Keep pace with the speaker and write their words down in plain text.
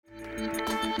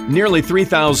Nearly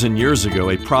 3,000 years ago,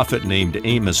 a prophet named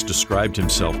Amos described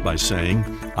himself by saying,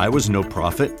 "I was no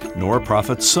prophet, nor a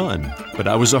prophet's son, but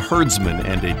I was a herdsman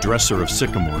and a dresser of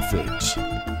sycamore figs."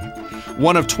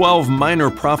 One of 12 minor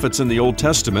prophets in the Old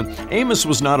Testament, Amos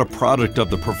was not a product of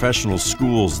the professional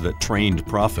schools that trained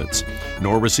prophets,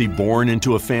 nor was he born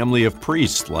into a family of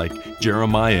priests like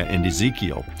Jeremiah and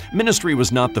Ezekiel. Ministry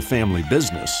was not the family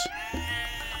business.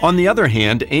 On the other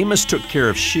hand, Amos took care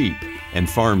of sheep and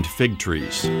farmed fig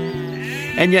trees.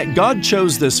 And yet God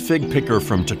chose this fig picker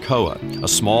from Tekoa, a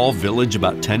small village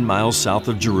about 10 miles south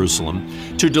of Jerusalem,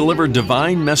 to deliver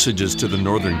divine messages to the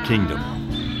northern kingdom.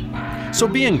 So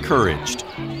be encouraged.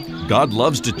 God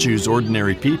loves to choose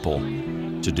ordinary people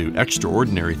to do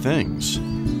extraordinary things.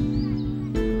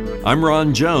 I'm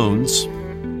Ron Jones,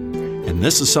 and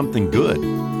this is Something Good.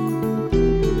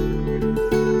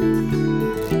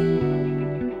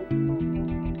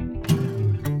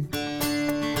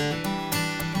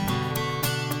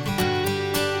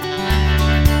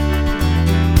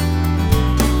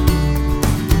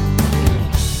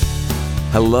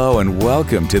 Hello and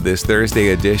welcome to this Thursday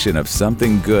edition of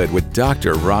Something Good with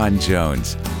Dr. Ron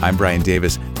Jones. I'm Brian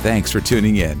Davis. Thanks for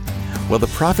tuning in. Well, the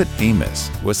prophet Amos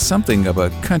was something of a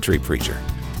country preacher,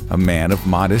 a man of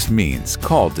modest means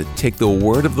called to take the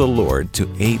word of the Lord to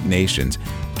 8 nations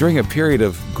during a period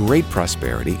of great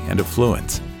prosperity and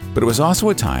affluence. But it was also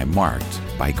a time marked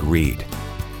by greed,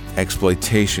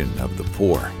 exploitation of the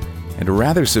poor, and a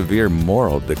rather severe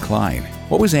moral decline.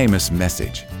 What was Amos'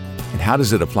 message? And how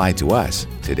does it apply to us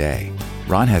today?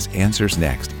 Ron has answers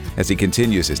next as he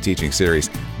continues his teaching series,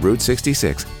 Route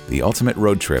 66, the ultimate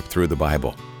road trip through the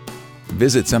Bible.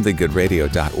 Visit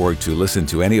somethinggoodradio.org to listen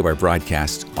to any of our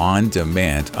broadcasts on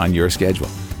demand on your schedule.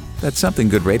 That's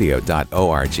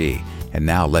somethinggoodradio.org. And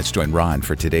now let's join Ron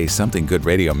for today's Something Good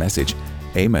Radio message,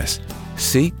 Amos,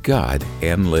 Seek God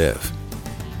and Live.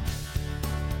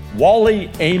 Wally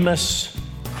Amos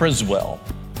Criswell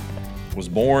was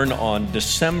born on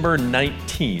December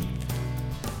 19th,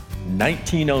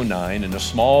 1909 in a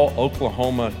small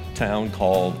Oklahoma town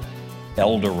called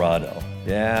El Dorado.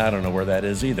 Yeah, I don't know where that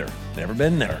is either. Never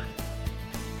been there.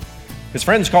 His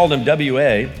friends called him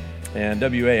W.A., and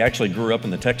W.A. actually grew up in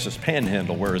the Texas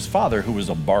Panhandle where his father, who was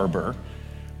a barber,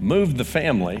 moved the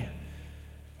family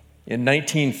in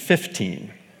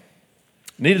 1915.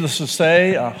 Needless to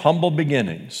say, humble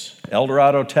beginnings. El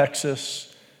Dorado, Texas.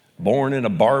 Born in a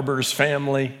barber's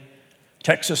family,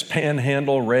 Texas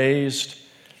Panhandle raised.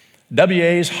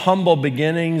 W.A.'s humble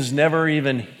beginnings never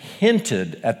even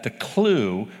hinted at the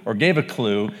clue or gave a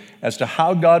clue as to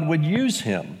how God would use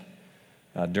him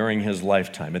during his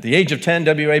lifetime. At the age of 10,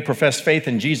 W.A. professed faith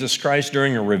in Jesus Christ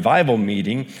during a revival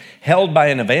meeting held by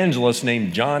an evangelist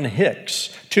named John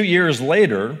Hicks. 2 years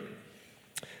later,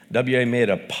 W.A. made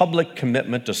a public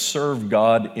commitment to serve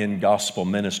God in gospel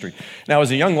ministry. Now, as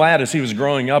a young lad, as he was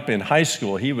growing up in high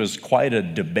school, he was quite a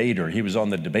debater. He was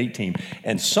on the debate team.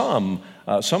 And some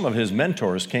of his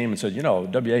mentors came and said,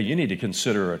 W.A., you need to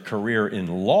consider a career in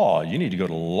law. You need to go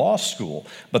to law school.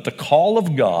 But the call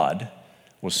of God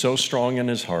was so strong in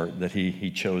his heart that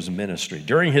he chose ministry.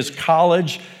 During his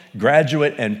college,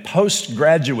 graduate, and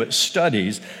postgraduate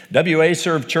studies, W.A.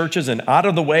 served churches in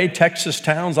out-of-the-way Texas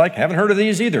towns like, haven't heard of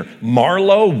these either,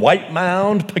 Marlow, White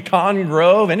Mound, Pecan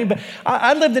Grove. Anybody?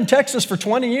 I lived in Texas for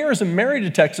 20 years and married a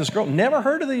Texas girl. Never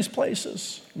heard of these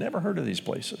places. Never heard of these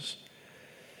places.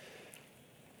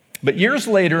 But years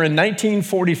later, in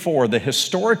 1944, the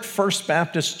historic First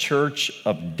Baptist Church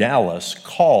of Dallas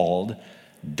called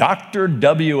Dr.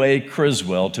 W.A.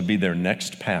 Criswell to be their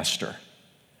next pastor.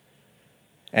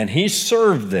 And he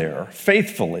served there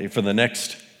faithfully for the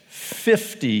next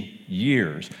 50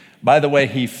 years. By the way,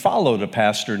 he followed a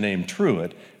pastor named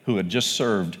Truett who had just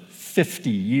served 50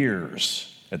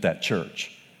 years at that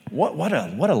church. What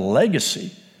a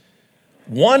legacy.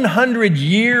 100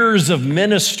 years of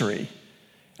ministry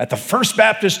at the First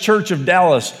Baptist Church of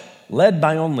Dallas, led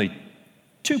by only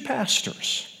 2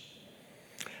 pastors.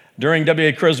 During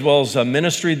W.A. Criswell's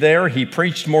ministry there, he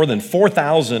preached more than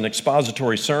 4,000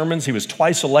 expository sermons. He was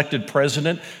twice elected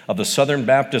president of the Southern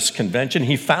Baptist Convention.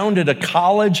 He founded a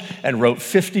college and wrote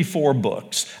 54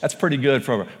 books. That's pretty good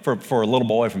for a little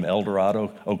boy from El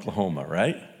Dorado, Oklahoma,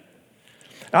 right?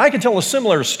 Now, I can tell a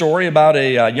similar story about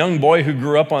a young boy who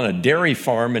grew up on a dairy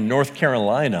farm in North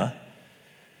Carolina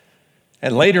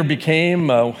and later became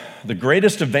the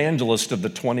greatest evangelist of the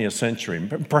 20th century.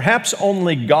 Perhaps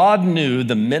only God knew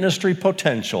the ministry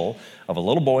potential of a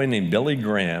little boy named Billy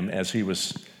Graham as he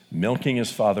was milking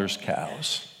his father's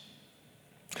cows.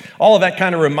 All of that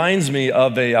kind of reminds me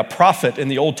of a prophet in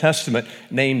the Old Testament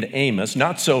named Amos,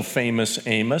 not so famous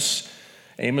Amos.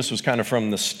 Amos was kind of from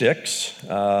the sticks.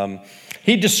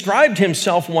 He described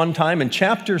himself one time in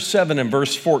chapter 7 and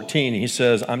verse 14. He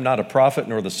says, I'm not a prophet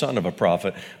nor the son of a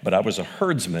prophet, but I was a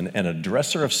herdsman and a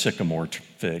dresser of sycamore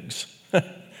figs.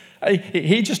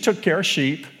 He just took care of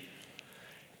sheep,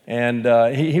 and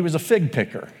he was a fig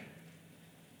picker,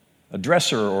 a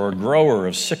dresser or a grower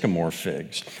of sycamore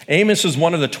figs. Amos is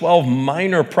one of the 12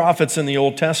 minor prophets in the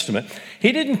Old Testament.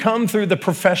 He didn't come through the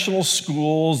professional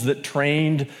schools that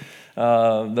trained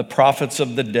the prophets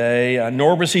of the day,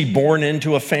 nor was he born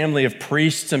into a family of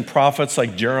priests and prophets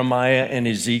like Jeremiah and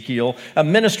Ezekiel.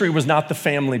 Ministry was not the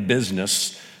family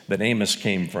business that Amos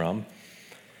came from.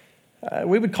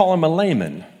 We would call him a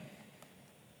layman.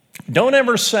 Don't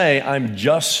ever say, I'm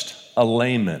just a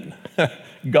layman.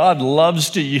 God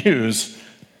loves to use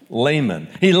laymen.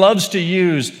 He loves to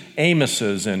use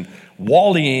Amoses and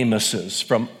Wally Amoses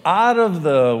from out of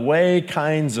the way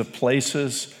kinds of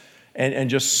places and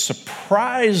just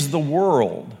surprise the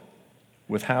world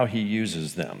with how he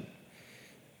uses them.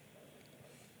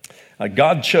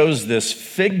 God chose this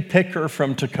fig picker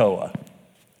from Tekoa.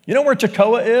 You know where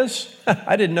Tekoa is?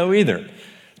 I didn't know either.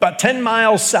 About 10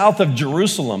 miles south of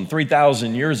Jerusalem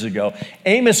 3,000 years ago.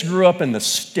 Amos grew up in the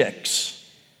sticks.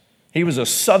 He was a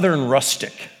southern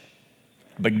rustic.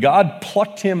 But God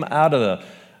plucked him out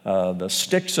of the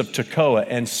sticks of Tekoa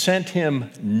and sent him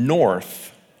north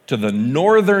to the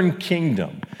northern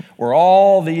kingdom, where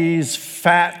all these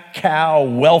fat cow,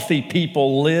 wealthy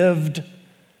people lived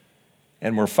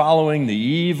and were following the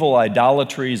evil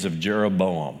idolatries of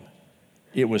Jeroboam.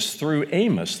 It was through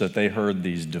Amos that they heard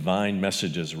these divine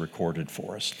messages recorded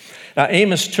for us. Now,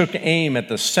 Amos took aim at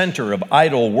the center of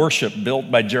idol worship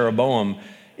built by Jeroboam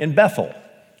in Bethel.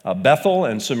 Bethel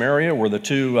and Samaria were the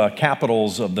two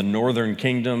capitals of the northern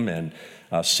kingdom and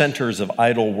centers of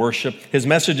idol worship. His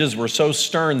messages were so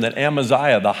stern that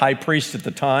Amaziah, the high priest at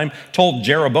the time, told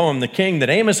Jeroboam the king that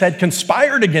Amos had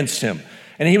conspired against him,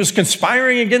 and he was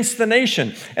conspiring against the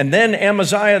nation. And then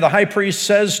Amaziah, the high priest,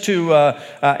 says to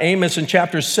Amos in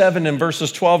chapter 7 and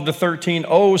verses 12 to 13,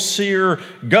 O seer,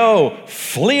 go,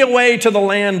 flee away to the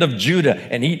land of Judah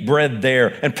and eat bread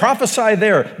there and prophesy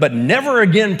there, but never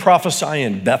again prophesy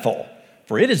in Bethel.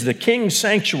 For it is the king's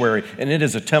sanctuary, and it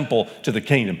is a temple to the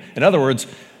kingdom. In other words,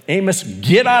 Amos,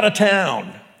 get out of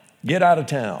town. Get out of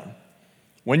town.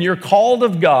 When you're called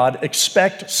of God,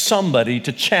 expect somebody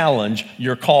to challenge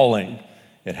your calling.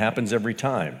 It happens every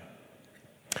time.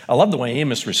 I love the way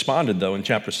Amos responded, though, in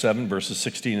chapter 7, verses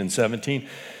 16 and 17.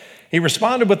 He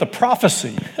responded with a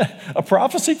prophecy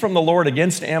from the Lord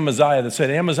against Amaziah that said,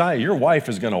 Amaziah, your wife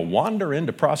is going to wander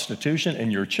into prostitution, and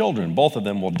your children, both of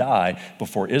them, will die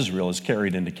before Israel is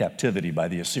carried into captivity by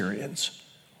the Assyrians.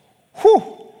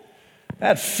 Whew!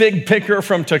 That fig picker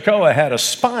from Tekoa had a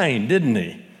spine, didn't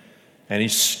he? And he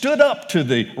stood up to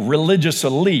the religious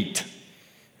elite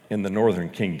in the northern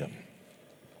kingdom.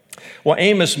 Well,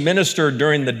 Amos ministered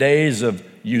during the days of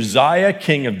Uzziah,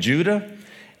 king of Judah,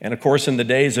 and of course, in the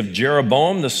days of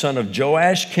Jeroboam, the son of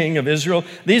Joash, king of Israel.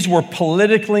 These were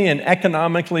politically and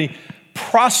economically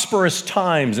prosperous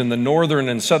times in the northern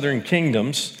and southern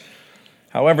kingdoms.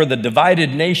 However, the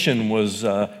divided nation was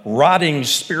rotting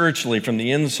spiritually from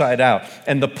the inside out,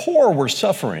 and the poor were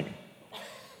suffering.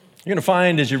 You're going to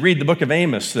find as you read the book of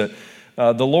Amos that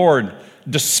the Lord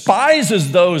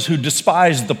despises those who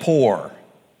despise the poor.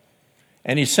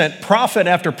 And he sent prophet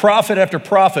after prophet after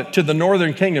prophet to the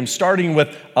northern kingdom, starting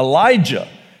with Elijah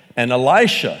and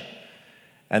Elisha,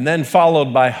 and then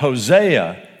followed by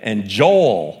Hosea and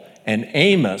Joel and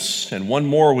Amos. And one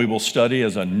more we will study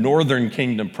as a northern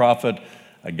kingdom prophet,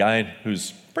 a guy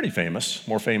who's pretty famous,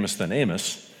 more famous than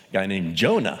Amos, a guy named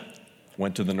Jonah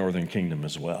went to the northern kingdom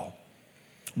as well.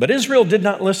 But Israel did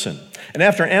not listen. And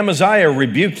after Amaziah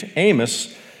rebuked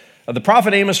Amos, the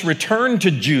prophet Amos returned to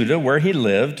Judah where he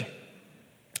lived,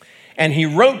 and he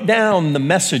wrote down the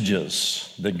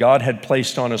messages that God had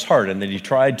placed on his heart and that he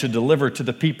tried to deliver to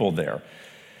the people there.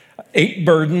 8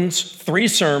 burdens, 3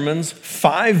 sermons,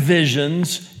 5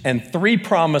 visions, and 3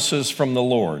 promises from the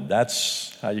Lord.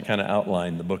 That's how you kind of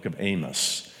outline the book of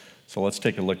Amos. So let's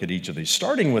take a look at each of these,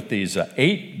 starting with these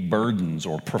 8 burdens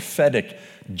or prophetic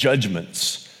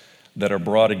judgments that are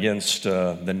brought against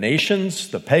the nations,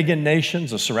 the pagan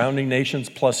nations, the surrounding nations,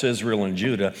 plus Israel and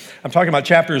Judah. I'm talking about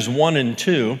chapters 1 and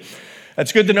 2.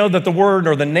 It's good to know that the word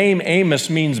or the name Amos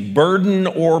means burden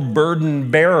or burden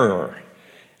bearer.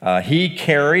 He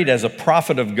carried, as a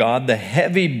prophet of God, the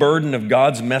heavy burden of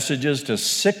God's messages to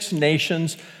 6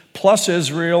 nations, plus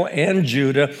Israel and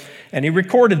Judah, and he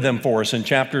recorded them for us in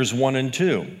chapters 1 and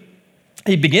 2.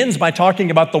 He begins by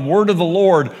talking about the word of the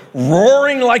Lord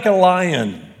roaring like a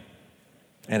lion.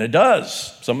 And it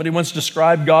does. Somebody once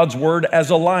described God's word as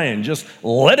a lion. Just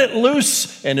let it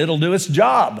loose and it'll do its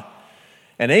job.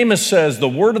 And Amos says the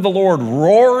word of the Lord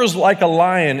roars like a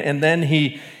lion, and then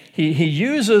he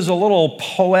uses a little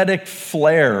poetic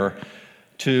flair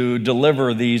to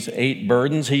deliver these 8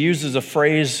 burdens. He uses a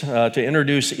phrase to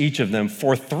introduce each of them: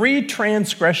 for 3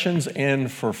 transgressions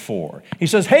and for 4. He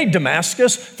says, hey,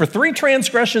 Damascus, for 3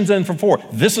 transgressions and for 4,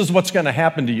 this is what's going to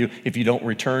happen to you if you don't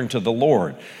return to the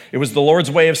Lord. It was the Lord's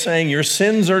way of saying, your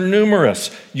sins are numerous.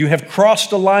 You have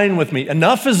crossed a line with me.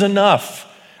 Enough is enough.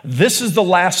 This is the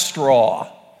last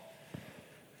straw.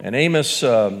 And Amos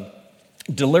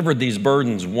delivered these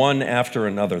burdens one after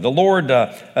another. The Lord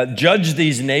judged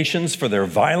these nations for their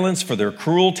violence, for their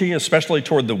cruelty, especially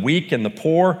toward the weak and the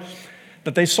poor,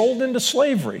 that they sold into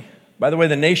slavery. By the way,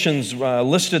 the nations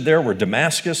listed there were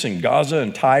Damascus and Gaza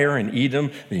and Tyre and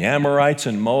Edom, the Amorites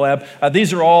and Moab.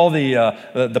 These are all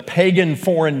the pagan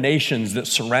foreign nations that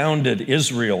surrounded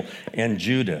Israel and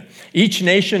Judah. Each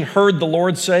nation heard the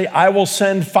Lord say, I will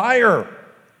send fire.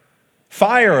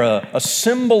 Fire, a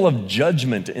symbol of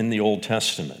judgment in the Old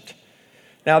Testament.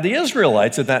 Now, the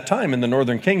Israelites at that time in the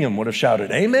northern kingdom would have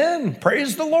shouted, amen,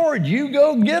 praise the Lord, you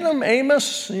go get them,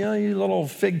 Amos, you little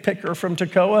fig picker from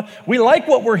Tekoa. We like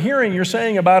what we're hearing you're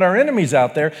saying about our enemies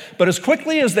out there. But as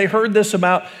quickly as they heard this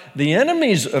about the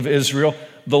enemies of Israel,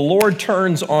 the Lord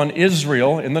turns on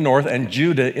Israel in the north and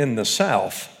Judah in the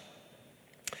south,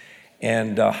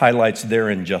 and highlights their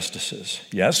injustices.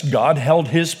 Yes, God held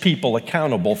his people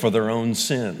accountable for their own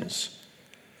sins.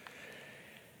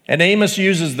 And Amos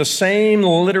uses the same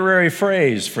literary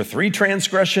phrase: for 3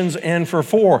 transgressions and for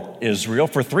 4, Israel;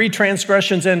 for 3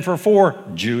 transgressions and for 4,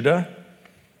 Judah.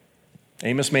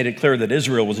 Amos made it clear that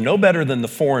Israel was no better than the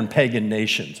foreign pagan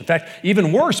nations. In fact,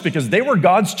 even worse, because they were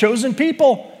God's chosen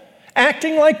people,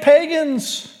 acting like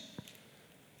pagans,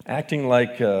 acting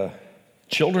like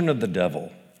children of the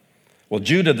devil. Well,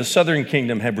 Judah, the southern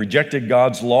kingdom, had rejected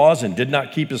God's laws and did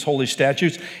not keep his holy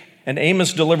statutes, and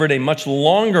Amos delivered a much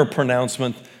longer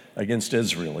pronouncement against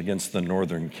Israel, against the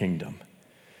northern kingdom.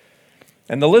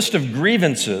 And the list of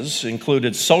grievances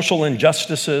included social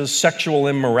injustices, sexual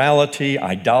immorality,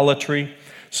 idolatry.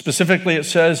 Specifically, it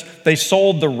says, they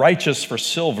sold the righteous for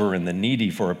silver and the needy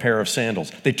for a pair of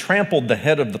sandals. They trampled the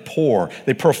head of the poor.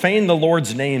 They profaned the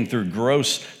Lord's name through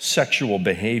gross sexual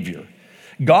behavior.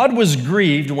 God was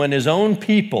grieved when his own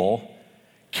people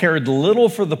cared little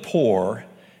for the poor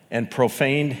and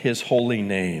profaned his holy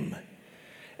name.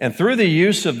 And through the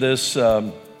use of this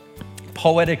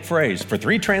poetic phrase, for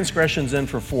 3 transgressions and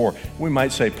for 4, we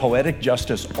might say poetic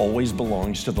justice always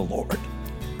belongs to the Lord.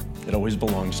 It always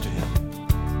belongs to him.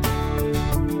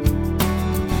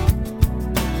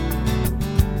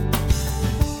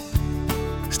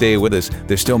 Stay with us.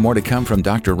 There's still more to come from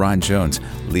Dr. Ron Jones,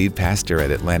 lead pastor at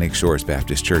Atlantic Shores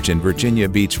Baptist Church in Virginia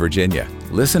Beach, Virginia.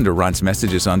 Listen to Ron's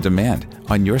messages on demand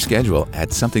on your schedule at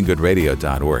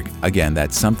somethinggoodradio.org. Again,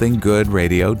 that's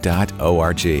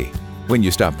somethinggoodradio.org. When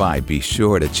you stop by, be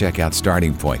sure to check out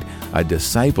Starting Point, a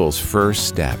disciple's first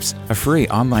steps, a free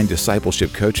online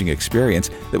discipleship coaching experience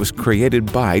that was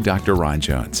created by Dr. Ron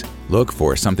Jones. Look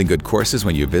for Something Good courses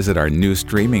when you visit our new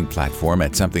streaming platform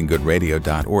at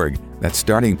somethinggoodradio.org. That's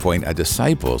Starting Point, a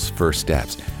disciple's first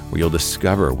steps, where you'll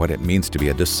discover what it means to be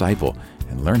a disciple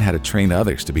and learn how to train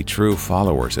others to be true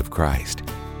followers of Christ.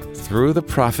 Through the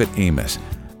prophet Amos,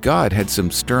 God had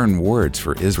some stern words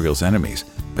for Israel's enemies,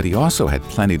 but he also had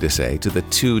plenty to say to the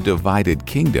 2 divided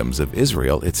kingdoms of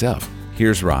Israel itself.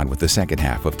 Here's Ron with the second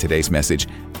half of today's message,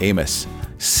 Amos,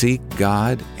 Seek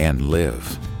God and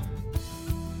Live.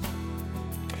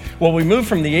 Well, we move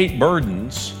from the 8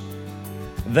 burdens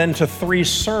then to 3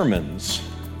 sermons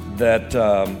that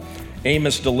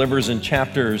Amos delivers in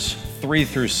chapters 3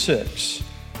 through 6.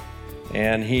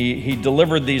 And he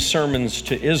delivered these sermons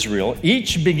to Israel,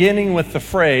 each beginning with the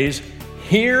phrase,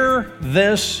 hear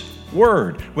this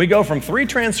word. We go from 3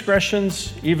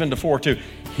 transgressions even to 4 to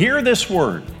hear this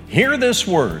word, hear this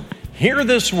word, hear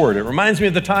this word. It reminds me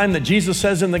of the time that Jesus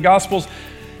says in the Gospels,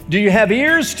 do you have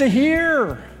ears to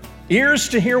hear? Ears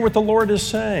to hear what the Lord is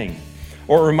saying.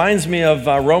 Or it reminds me of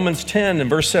Romans 10 and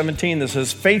verse 17 that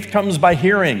says, faith comes by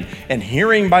hearing, and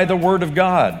hearing by the word of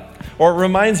God. Or it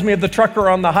reminds me of the trucker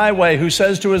on the highway who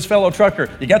says to his fellow trucker,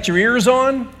 you got your ears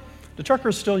on? Do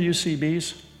truckers still use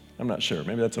CBs? I'm not sure.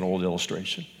 Maybe that's an old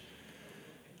illustration.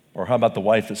 Or how about the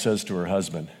wife that says to her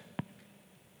husband,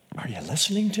 are you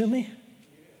listening to me?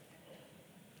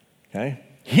 Okay.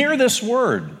 Hear this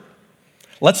word.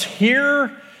 Let's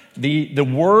hear the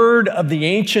word of the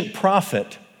ancient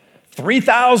prophet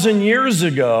 3,000 years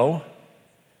ago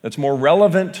that's more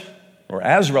relevant or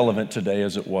as relevant today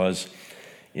as it was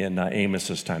in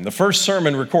Amos's time. The first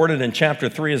sermon recorded in chapter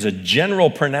 3 is a general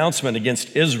pronouncement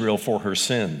against Israel for her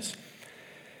sins.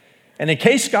 And in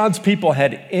case God's people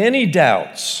had any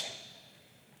doubts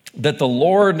that the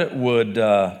Lord would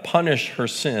punish her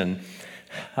sin,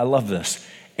 I love this.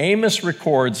 Amos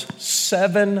records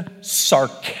 7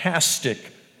 sarcastic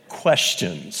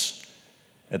questions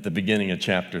at the beginning of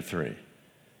chapter 3.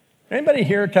 Anybody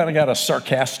here kind of got a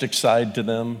sarcastic side to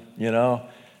them, you know?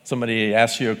 Somebody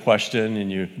asks you a question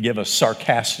and you give a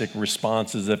sarcastic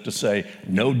response as if to say,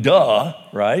 no duh,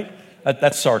 right?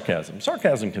 That's sarcasm.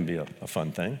 Sarcasm can be a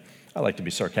fun thing. I like to be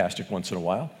sarcastic once in a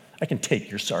while. I can take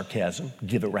your sarcasm,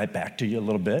 give it right back to you a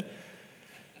little bit.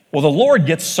 Well, the Lord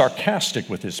gets sarcastic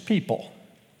with his people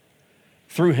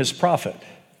through his prophet.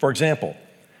 For example,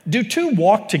 do 2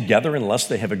 walk together unless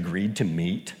they have agreed to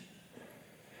meet?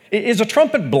 Is a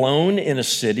trumpet blown in a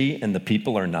city and the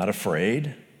people are not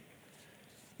afraid?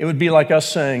 It would be like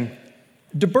us saying,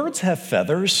 do birds have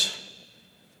feathers?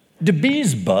 Do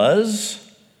bees buzz?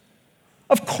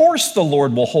 Of course the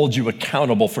Lord will hold you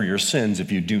accountable for your sins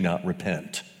if you do not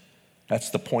repent. That's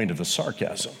the point of the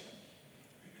sarcasm.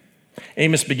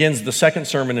 Amos begins the second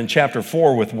sermon in chapter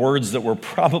 4 with words that were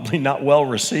probably not well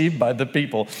received by the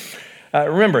people.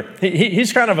 Remember,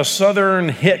 he's kind of a southern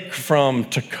hick from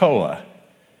Tekoa,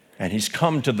 and he's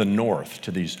come to the north,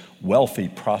 to these wealthy,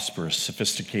 prosperous,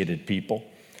 sophisticated people.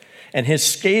 And his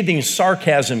scathing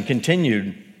sarcasm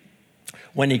continued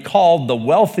when he called the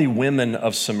wealthy women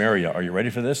of Samaria, are you ready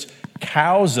for this?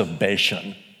 Cows of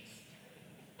Bashan.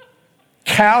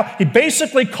 He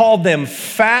basically called them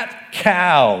fat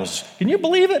cows. Can you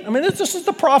believe it? I mean, this is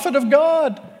the prophet of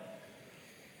God.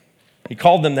 He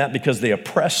called them that because they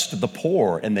oppressed the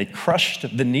poor and they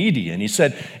crushed the needy. And he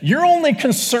said, you're only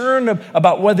concerned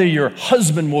about whether your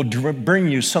husband will bring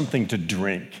you something to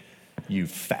drink, you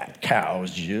fat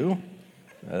cows, you.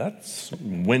 That's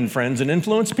win friends and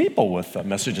influence people with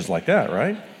messages like that,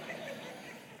 right?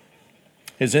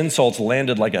 His insults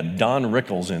landed like a Don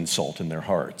Rickles insult in their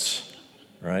hearts,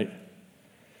 right?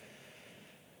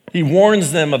 He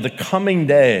warns them of the coming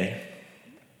day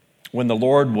when the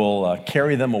Lord will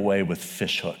carry them away with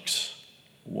fish hooks.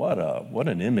 What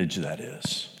an image that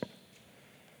is.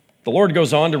 The Lord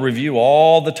goes on to review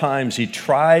all the times he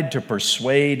tried to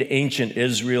persuade ancient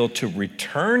Israel to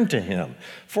return to him.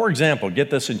 For example,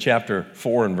 get this in chapter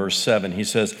 4 and verse 7. He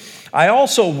says, I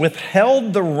also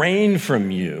withheld the rain from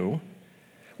you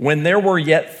when there were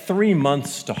yet 3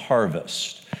 months to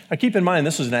harvest. Now keep in mind,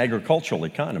 this is an agricultural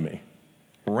economy.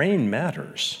 Rain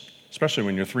matters, especially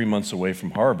when you're 3 months away from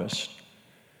harvest.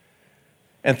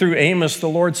 And through Amos, the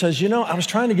Lord says, I was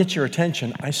trying to get your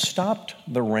attention. I stopped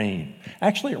the rain.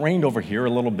 Actually, it rained over here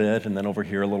a little bit and then over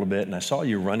here a little bit, and I saw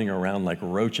you running around like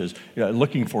roaches,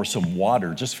 looking for some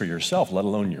water just for yourself, let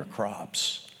alone your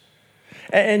crops.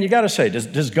 And you got to say,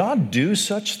 does God do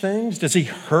such things? Does he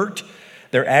hurt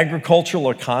their agricultural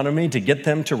economy to get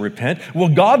them to repent? Will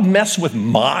God mess with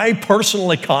my personal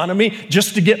economy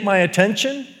just to get my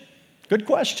attention? Good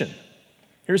question.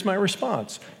 Here's my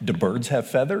response. Do birds have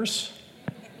feathers?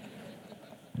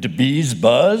 Do bees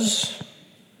buzz?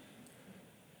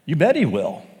 You bet he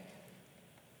will.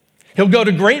 He'll go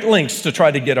to great lengths to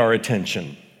try to get our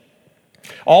attention.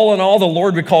 All in all, the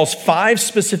Lord recalls 5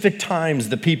 specific times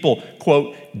the people,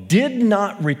 quote, did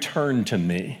not return to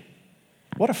me.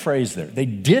 What a phrase there. They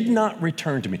did not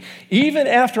return to me. Even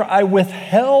after I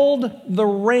withheld the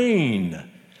rain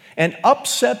and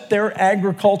upset their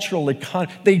agricultural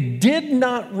economy, they did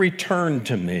not return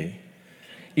to me.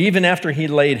 Even after he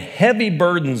laid heavy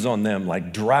burdens on them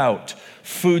like drought,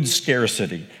 food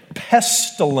scarcity,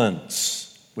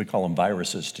 pestilence. We call them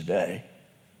viruses today.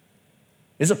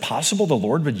 Is it possible the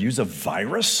Lord would use a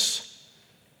virus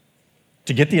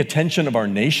to get the attention of our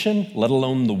nation, let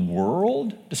alone the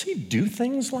world? Does he do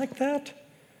things like that?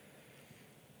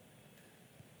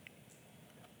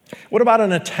 What about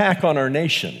an attack on our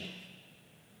nation,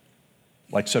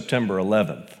 like September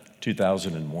 11th,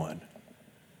 2001?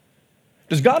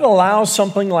 Does God allow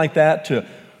something like that to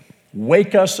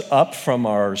wake us up from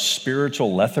our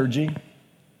spiritual lethargy?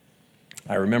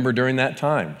 I remember during that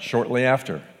time, shortly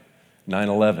after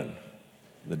 9/11,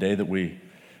 the day that we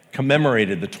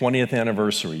commemorated the 20th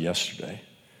anniversary yesterday,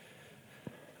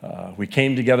 we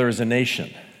came together as a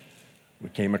nation. We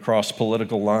came across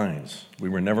political lines. We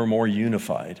were never more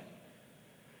unified.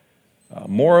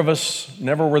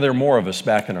 Never were there more of us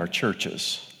back in our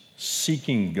churches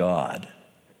seeking God.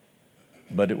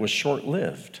 But it was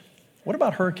short-lived. What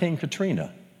about Hurricane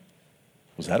Katrina?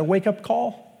 Was that a wake-up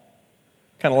call?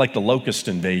 Kind of like the locust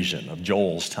invasion of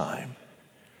Joel's time.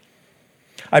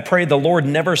 I pray the Lord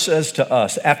never says to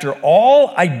us, after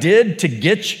all I did to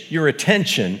get your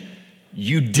attention,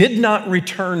 you did not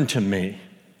return to me.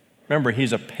 Remember,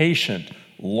 he's a patient,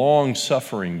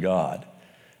 long-suffering God,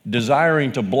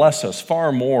 desiring to bless us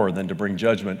far more than to bring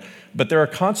judgment. But there are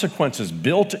consequences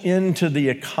built into the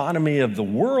economy of the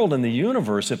world and the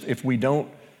universe if we don't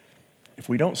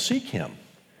seek him.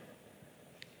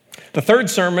 The third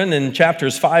sermon in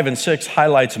chapters 5 and 6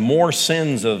 highlights more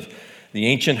sins of the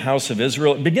ancient house of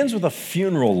Israel. It begins with a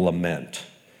funeral lament,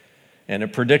 and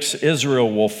it predicts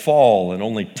Israel will fall and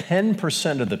only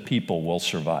 10% of the people will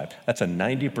survive. That's a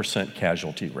 90%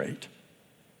 casualty rate.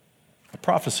 A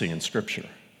prophecy in Scripture.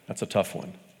 That's a tough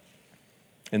one.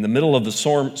 In the middle of the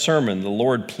sermon, the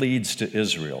Lord pleads to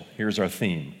Israel. Here's our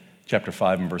theme, chapter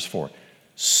 5 and verse 4.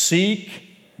 Seek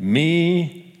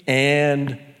me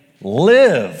and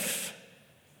live.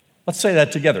 Let's say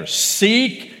that together.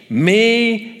 Seek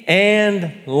me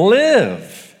and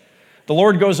live. The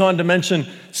Lord goes on to mention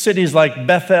cities like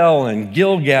Bethel and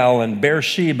Gilgal and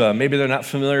Beersheba. Maybe they're not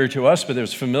familiar to us, but it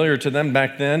was familiar to them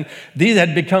back then. These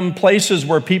had become places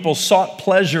where people sought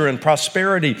pleasure and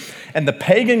prosperity and the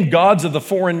pagan gods of the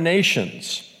foreign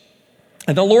nations.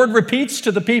 And the Lord repeats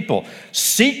to the people,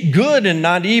 seek good and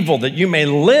not evil, that you may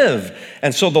live.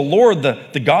 And so the Lord,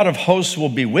 the God of hosts, will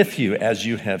be with you, as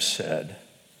you have said.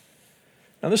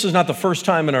 Now, this is not the first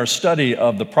time in our study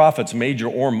of the prophets, major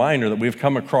or minor, that we've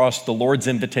come across the Lord's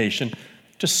invitation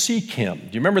to seek him. Do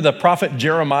you remember the prophet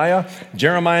Jeremiah?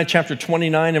 Jeremiah chapter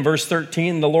 29 and verse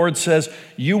 13, the Lord says,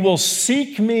 you will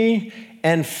seek me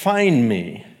and find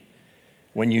me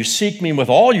when you seek me with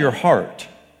all your heart.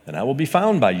 And I will be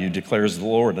found by you, declares the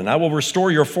Lord. And I will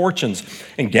restore your fortunes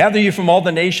and gather you from all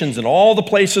the nations and all the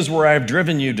places where I have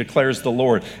driven you, declares the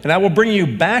Lord. And I will bring you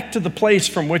back to the place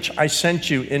from which I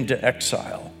sent you into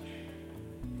exile.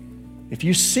 If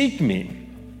you seek me,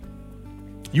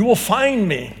 you will find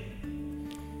me.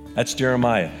 That's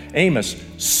Jeremiah. Amos,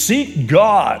 seek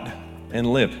God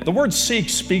and live. The word seek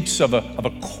speaks of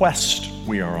a quest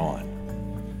we are on.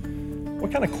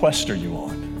 What kind of quest are you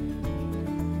on?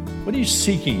 What are you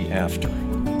seeking after?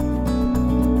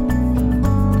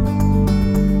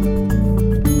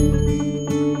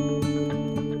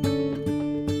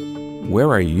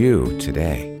 Where are you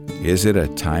today? Is it a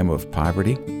time of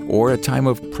poverty or a time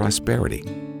of prosperity?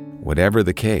 Whatever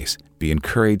the case, be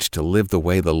encouraged to live the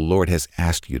way the Lord has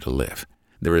asked you to live.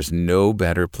 There is no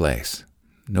better place,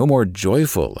 no more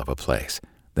joyful of a place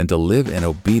than to live in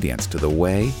obedience to the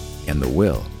way and the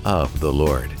will of the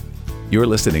Lord. You're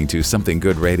listening to Something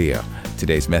Good Radio.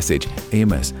 Today's message,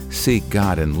 Amos, Seek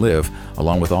God and Live,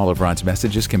 along with all of Ron's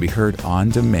messages, can be heard on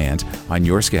demand on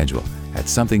your schedule at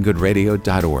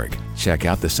somethinggoodradio.org. Check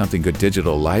out the Something Good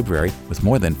digital library with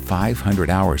more than 500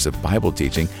 hours of Bible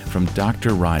teaching from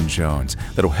Dr. Ron Jones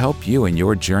that'll help you in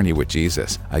your journey with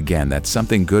Jesus. Again, that's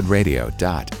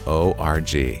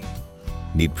somethinggoodradio.org.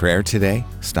 Need prayer today?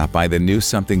 Stop by the new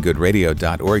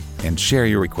somethinggoodradio.org and share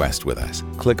your request with us.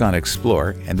 Click on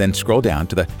Explore and then scroll down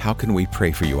to the How Can We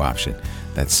Pray For You option.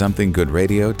 That's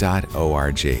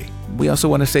somethinggoodradio.org. We also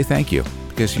want to say thank you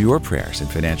because your prayers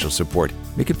and financial support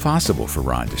make it possible for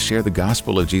Ron to share the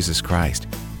gospel of Jesus Christ.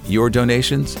 Your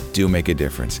donations do make a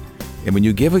difference. And when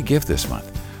you give a gift this month,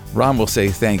 Ron will say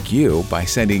thank you by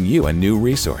sending you a new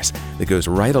resource that goes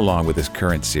right along with this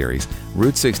current series,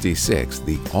 Route 66,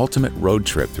 The Ultimate Road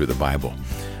Trip Through the Bible.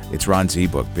 It's Ron's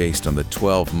ebook based on the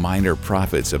 12 minor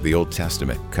prophets of the Old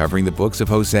Testament, covering the books of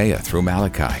Hosea through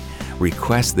Malachi.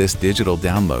 Request this digital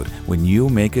download when you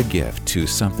make a gift to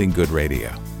Something Good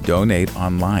Radio. Donate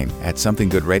online at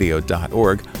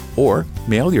somethinggoodradio.org or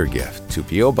mail your gift to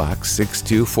P.O. Box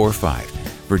 6245,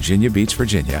 Virginia Beach,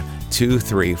 Virginia,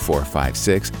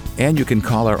 23456, and you can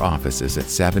call our offices at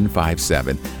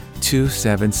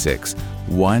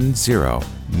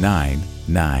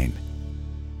 757-276-1099.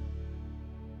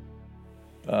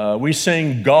 We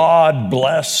sing, God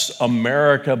bless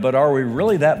America, but are we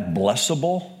really that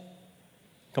blessable?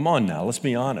 Come on now, let's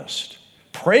be honest.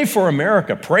 Pray for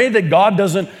America. Pray that God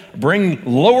doesn't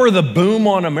lower the boom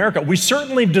on America. We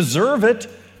certainly deserve it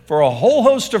for a whole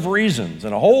host of reasons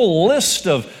and a whole list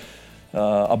of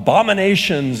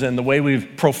abominations and the way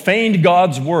we've profaned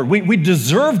God's word. We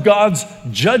deserve God's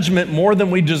judgment more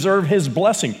than we deserve his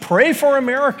blessing. Pray for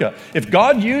America. If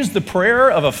God used the prayer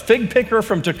of a fig picker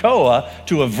from Tekoa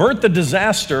to avert the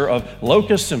disaster of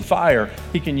locusts and fire,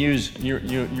 he can use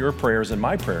your prayers and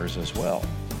my prayers as well.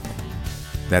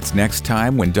 That's next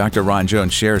time when Dr. Ron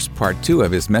Jones shares part 2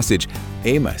 of his message,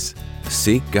 Amos,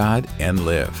 Seek God and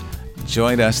Live.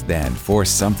 Join us then for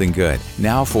Something Good.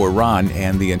 Now for Ron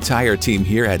and the entire team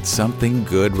here at Something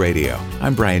Good Radio.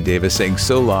 I'm Brian Davis saying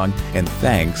so long and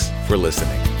thanks for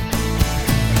listening.